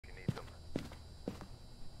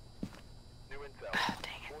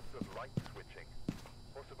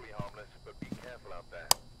about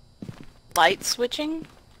that. Light switching?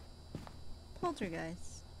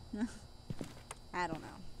 Poltergeist. I don't know.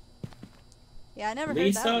 Yeah, I never heard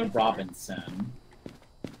Lisa that one before. Robinson.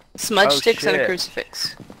 Smudge Oh, sticks and a shit.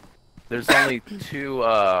 crucifix. There's only 2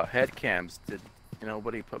 head cams. Did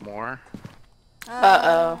nobody put more?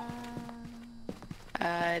 Uh-oh.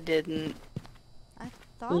 I didn't. I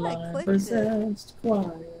thought I clicked it.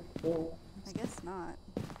 I guess not.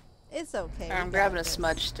 It's okay. I'm grabbing a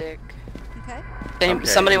smudge stick. Okay. Okay,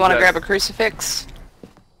 Somebody want to that's- grab a crucifix?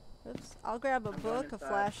 Oops. I'll grab a book, a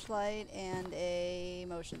flashlight, and a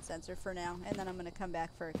motion sensor for now, and then I'm gonna come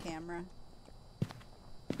back for a camera.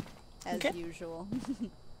 As Okay. usual.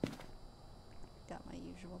 Got my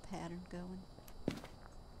usual pattern going.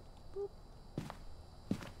 Boop.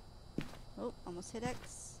 Oh, almost hit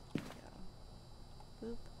X. There we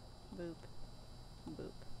go. Boop, boop,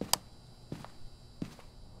 boop.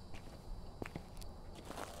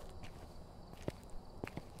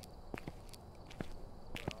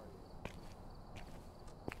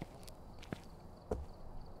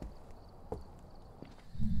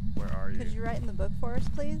 Where are you? Could you write in the book for us,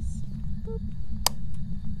 please? Boop.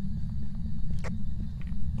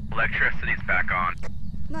 Electricity's back on.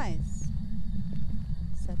 Nice.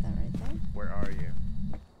 Set that right there. Where are you?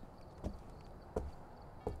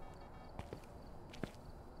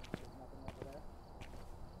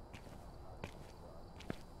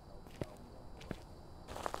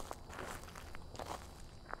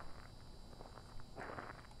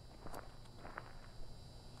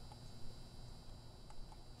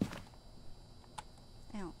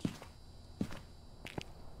 Ouch.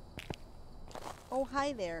 Oh,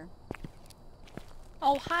 hi there.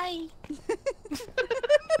 Oh, hi.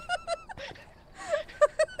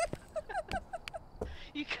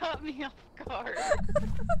 You caught me off guard.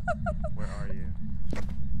 Where are you?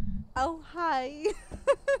 Oh, hi.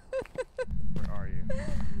 Where are you?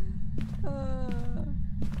 Do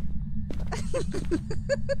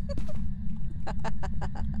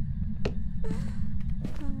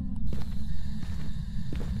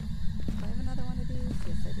I have another one of these?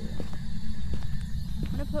 Yes, I do.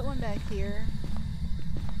 I'm gonna put one back here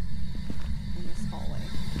in this hallway.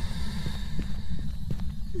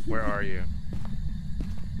 Where are you?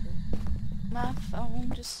 My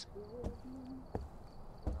phone just...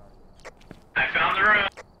 I found the room.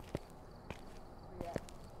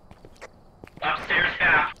 Upstairs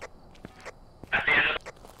now. At the end of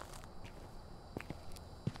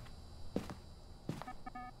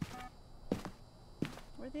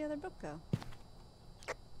Where'd the other book go?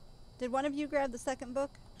 Did one of you grab the second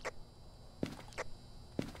book?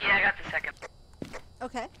 Yeah, I got the second.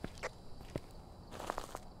 Okay.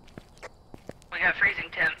 We got freezing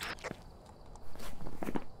temps.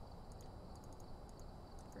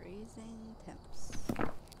 Freezing temps.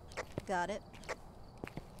 Got it.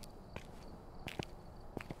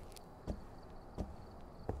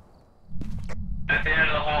 at the end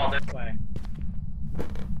of the hall this way.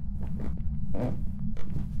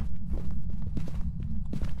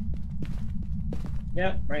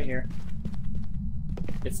 Yep, right here.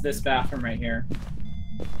 It's this bathroom right here.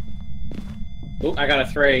 Ooh, I got a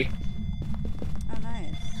 3. Oh,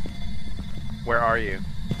 nice. Where are you?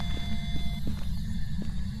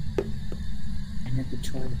 I'm at the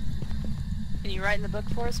toilet. Can you write in the book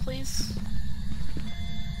for us, please?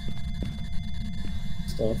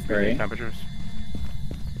 Still a 3. Temperatures?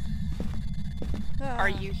 Are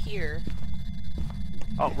you here?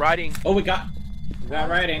 Oh, writing. Oh, we got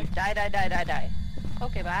writing. Die, die, die, die, die.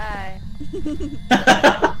 Okay, bye.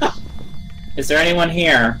 Is there anyone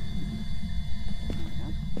here?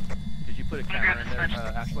 Did you put a camera in there,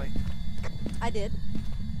 Ashley? I did.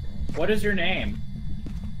 What is your name?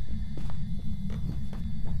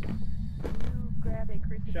 You grab a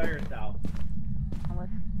crucifix. Show yourself. Unless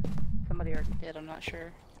somebody already did, I'm not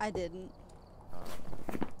sure. I didn't.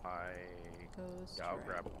 Ghost Yeah, I'll right.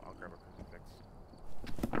 grab a crucifix.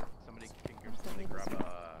 Somebody can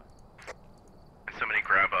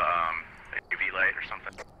grab a UV light or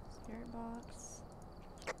something. Spirit box.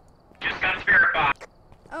 Just got a spirit box.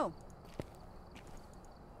 Oh,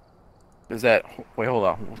 Is that? Wait, hold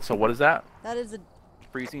on. So what is that? that is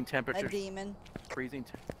Freezing a temperatures. demon. Freezing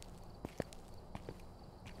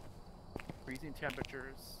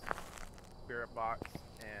temperatures. Spirit box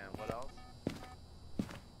and what else?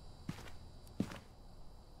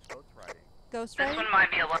 Ghost writing. Ghost This writing? one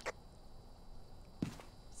might be a little...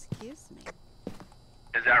 Excuse me.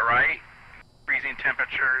 Is that right? Freezing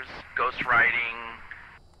temperatures, ghost writing,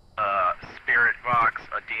 spirit box,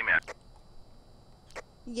 a demon.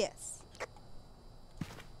 Yes.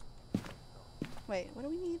 Wait, what do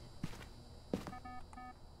we need?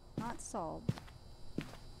 Not solved.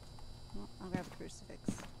 Well, I'll grab a crucifix.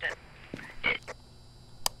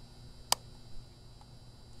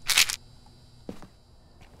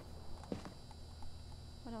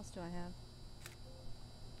 What else do I have?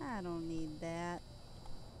 I don't need that.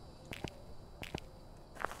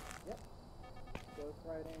 Ghost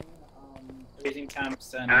writing, freezing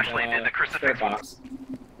temps, and Ashley, did the crucifix box.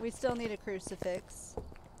 We still need a crucifix.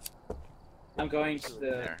 I'm going to the.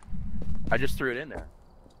 There. I just threw it in there.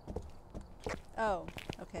 Oh,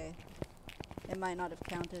 okay. It might not have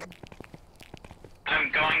counted.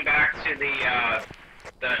 I'm going back to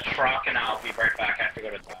the truck, and I'll be right back. I have to go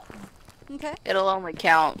to the bathroom. Okay. It'll only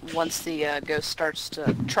count once the ghost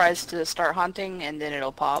tries to start hunting, and then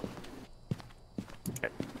it'll pop.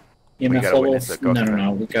 EMF gotta level. witness the ghost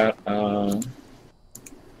No. We got Ooh,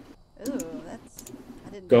 that's. I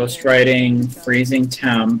didn't. ghost know there was writing, ghost. freezing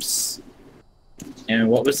temps, and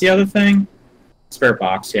what was the other thing? Spirit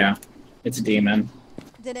box. Yeah, it's a demon.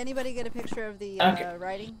 Did anybody get a picture of the Okay.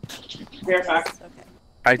 writing? Spirit box. Okay.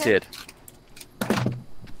 I Okay. did.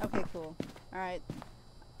 Okay, cool. Alright.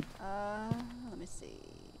 Let me see.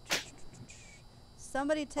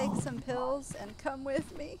 Somebody take some pills and come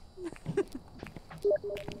with me.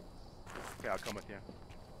 Yeah, I'll come with you.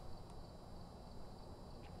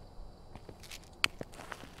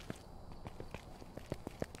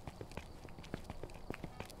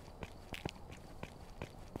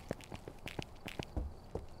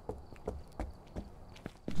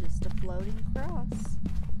 Just a floating cross.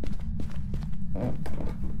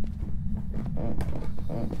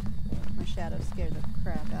 My shadow scared the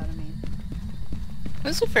crap out of me.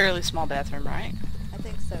 This is a fairly small bathroom, right? I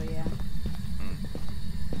think so, yeah.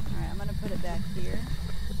 Alright, I'm gonna put it back here.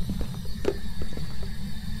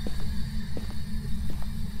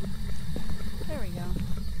 There we go.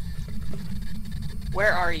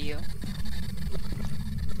 Where are you?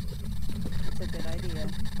 That's a good idea.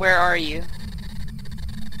 Where are you?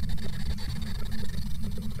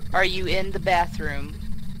 Are you in the bathroom?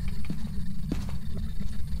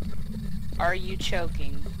 Are you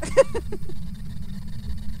choking?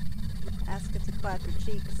 Ask it to clap your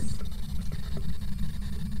cheeks.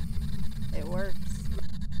 It works.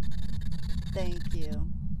 Thank you.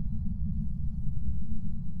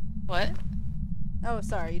 What? Oh,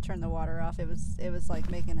 sorry, you turned the water off. It was like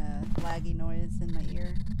making a laggy noise in my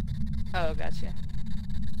ear. Oh, gotcha.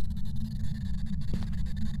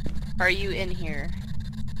 Are you in here?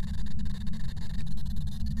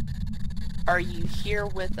 Are you here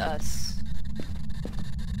with us?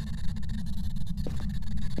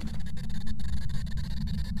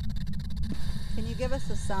 Can you give us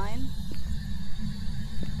a sign?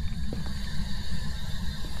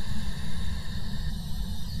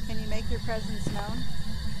 Can you make your presence known?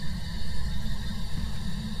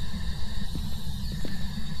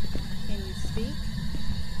 Can you speak?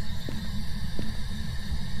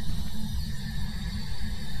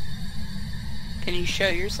 Can you show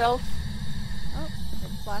yourself? Oh,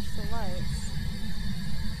 it flashed the lights.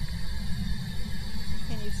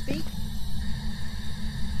 Can you speak?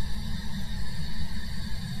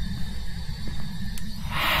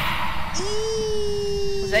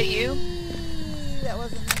 Was that you? That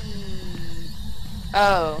wasn't me.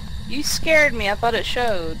 Oh, you scared me. I thought it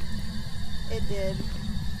showed. It did.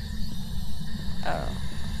 Oh.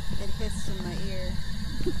 It hissed in my ear.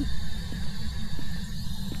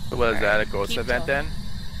 So was Alright, that a ghost keep event talking.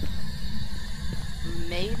 then?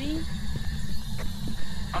 Maybe?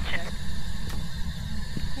 I'll check.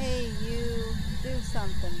 Hey, you, do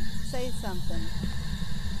something. Say something.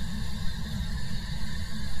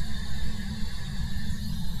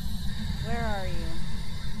 Where are you?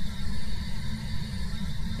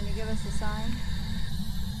 Can you give us a sign?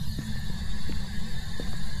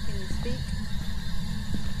 Can you speak?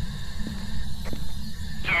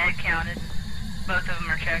 Yeah, it counted. Both of them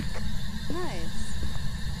are checked. Nice.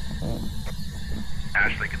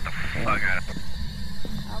 Ashley, get the fuck out of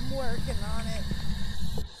I'm working on it.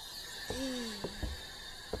 Eee.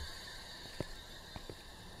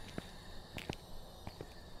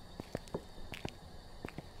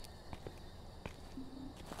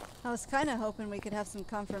 I was kind of hoping we could have some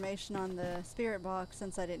confirmation on the spirit box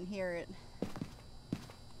since I didn't hear it.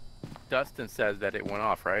 Dustin says that it went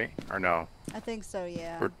off, right? Or no? I think so,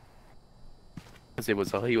 yeah. Or- 'Cause he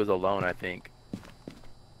was alone, I think.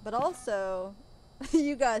 But also,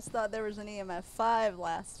 you guys thought there was an EMF 5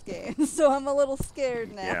 last game, so I'm a little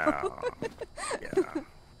scared now. Yeah.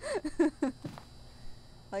 Yeah.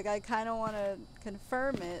 Like, I kind of want to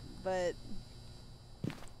confirm it, but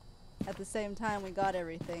at the same time, we got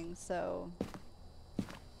everything, so...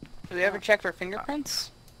 Do we ever check for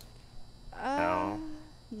fingerprints? No.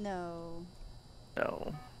 No.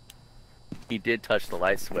 He did touch the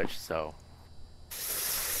light switch, so.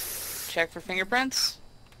 Check for fingerprints.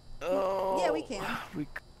 Oh. Yeah, we can. We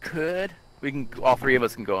could. We can. All three of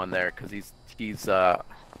us can go in there because he's.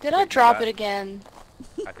 Did I drop it again?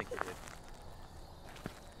 I think we did.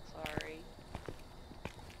 Sorry.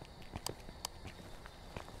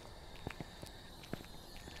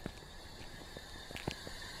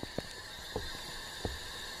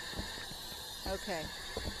 Okay.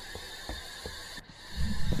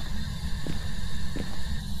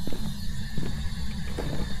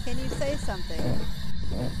 Can you say something?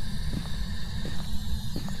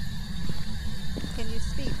 Can you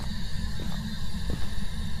speak?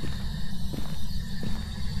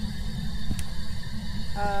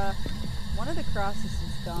 One of the crosses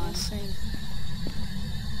is gone.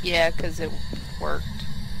 Yeah, because it worked.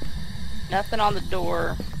 Nothing on the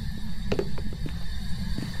door.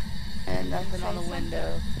 And nothing on the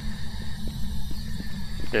window.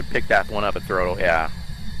 Should pick that one up and throw it. Yeah.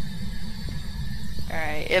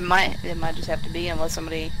 Alright, it might just have to be unless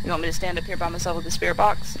somebody... You want me to stand up here by myself with the spirit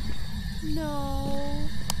box? No.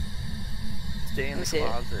 Stay in the Let me see it.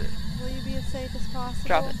 closet. Will you be as safe as possible?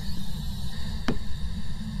 Drop it.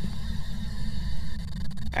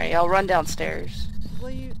 Alright, I'll run downstairs. Will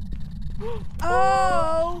you...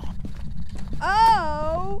 Oh!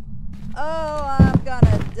 Oh! Oh, I'm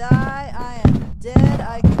gonna die. I am dead.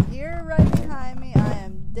 I can hear it right behind me. I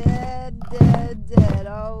am dead, dead, dead.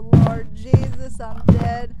 Oh, Lord Jesus, I'm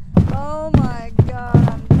dead. Oh, my God,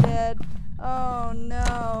 I'm dead. Oh,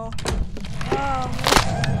 no.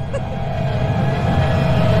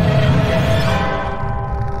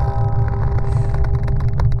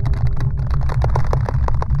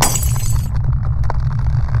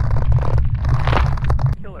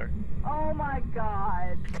 Killer. Oh, my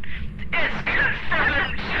God. It's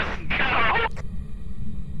confirmed. Just go.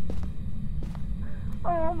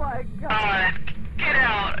 Oh, my God. Get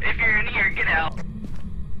out. If you're in here, get out.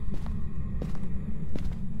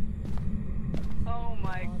 Oh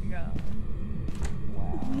my god.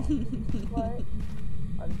 What?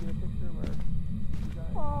 I didn't get a picture of her.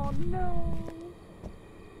 Oh, no.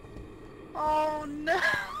 Oh no.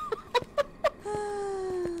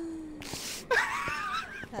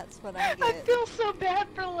 That's what I I get. feel so bad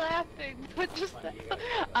for laughing, but just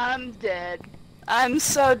I'm dead. I'm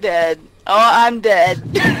so dead. Oh, I'm dead.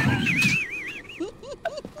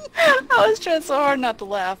 I was trying so hard not to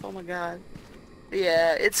laugh. Oh my god.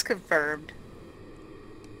 Yeah, it's confirmed.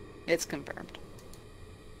 It's confirmed.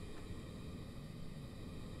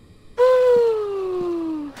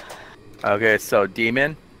 Okay, so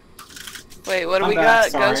demon. Wait, what do I'm we back,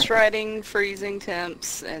 got? sorry. Ghost riding, freezing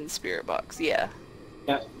temps, and spirit box. Yeah.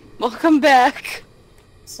 Yep. Welcome back.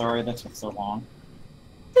 Sorry that took so long.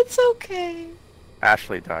 It's okay.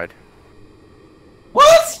 Ashley died.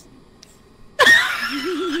 What?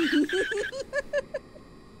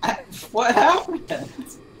 What happened?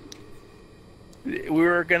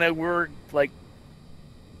 We're like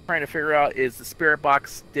trying to figure out, is the spirit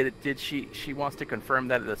box, did she wants to confirm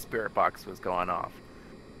that the spirit box was going off.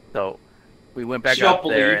 So we went back She'll up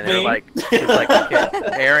there and they're believe like, me. it's like, okay,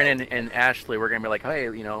 Aaron and Ashley, we're gonna be like, hey,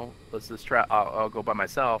 you know, let's just try, I'll go by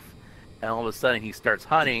myself. And all of a sudden he starts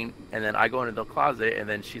hunting, and then I go into the closet, and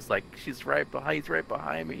then she's like, he's right behind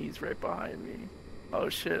me, he's right behind me. Oh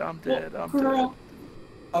shit, I'm dead, I'm girl. dead.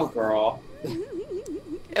 Oh, girl.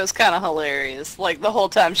 It was kind of hilarious. Like, the whole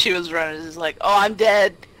time she was running, it was just like, oh, I'm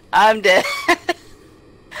dead. I'm dead.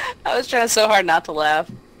 I was trying so hard not to laugh.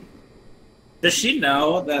 Does she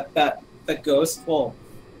know that the ghost will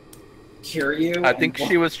cure you? I think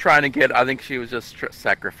she was trying to get, I think she was just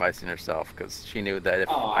sacrificing herself, because she knew that if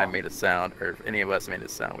Aw. I made a sound, or if any of us made a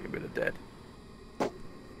sound, we'd have been dead.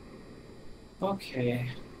 Okay.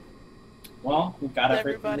 Well, we've got Is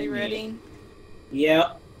everything everybody we need. ready?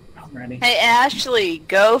 Yep. I'm ready. Hey, Ashley,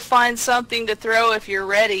 go find something to throw if you're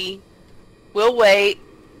ready. We'll wait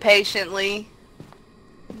patiently.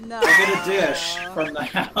 No. I'll get a dish from the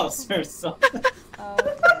house or something.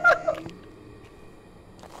 Okay.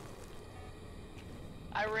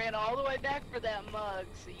 I ran all the way back for that mug,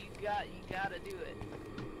 so you gotta do it.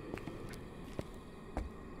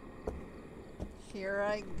 Here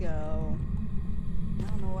I go. I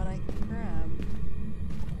don't know what I can grab.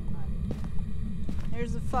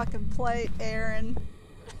 Here's a fucking plate, Aaron.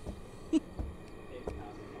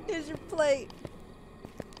 Here's your plate.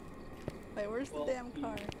 Wait, where's the damn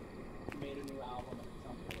car? Made a new album of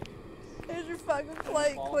something. Here's your fucking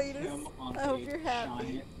plate, Cletus. I hope you're happy.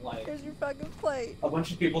 Giant, like, Here's your fucking plate. a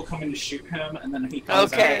bunch of people coming to shoot him, and then he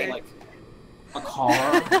comes Okay. out of, like, a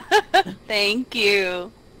car, Thank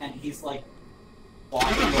you. and he's, like,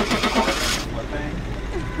 walking with the car and flipping.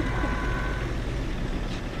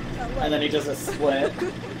 And then he does a split.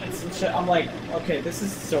 And some shit. I'm like, okay, this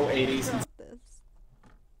is so 80s.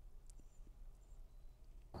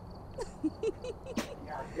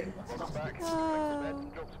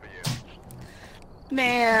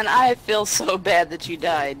 Man, I feel so bad that you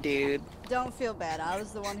died, dude. Don't feel bad. I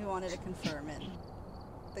was the one who wanted to confirm it.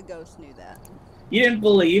 The ghost knew that. You didn't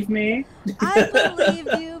believe me? I believed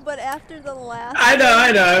you, but after the last... I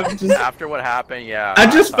know. I'm just, After what happened, yeah.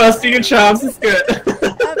 I'm just busting your chops. It's good.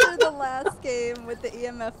 After the last game with the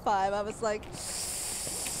EMF 5, I was like,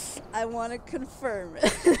 I want to confirm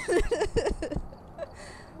it.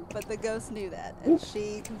 But the ghost knew that, and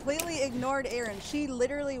she completely ignored Aaron. She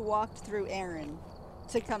literally walked through Aaron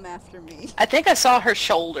to come after me. I think I saw her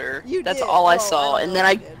shoulder. You That's did. all I Oh, saw. I And know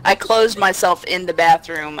then you did. I closed myself in the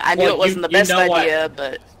bathroom. I knew Well, it wasn't the you best know what? idea,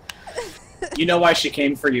 but... You know why she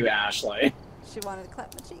came for you, Ashley. She wanted to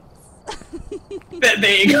clap my cheeks.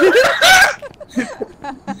 There you go.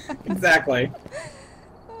 Exactly.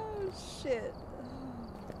 Oh, shit.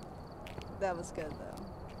 That was good, though.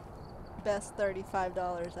 Best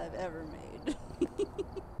 $35 I've ever made.